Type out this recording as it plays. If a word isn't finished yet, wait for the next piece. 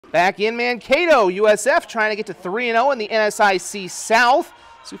Back in Mankato, USF trying to get to 3-0 in the NSIC South.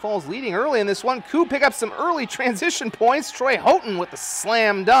 Sioux Falls leading early in this one. Coo pick up some early transition points. Troy Houghton with the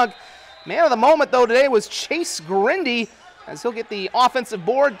slam dunk. Man of the moment, though, today was Chase Grindy, as he'll get the offensive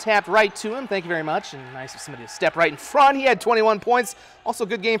board tapped right to him. Thank you very much, and nice of somebody to step right in front. He had 21 points. Also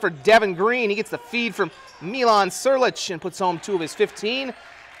good game for Devin Green. He gets the feed from Milan Serlich and puts home 2 of his 15.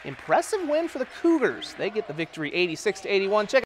 Impressive win for the Cougars. They get the victory 86-81. Check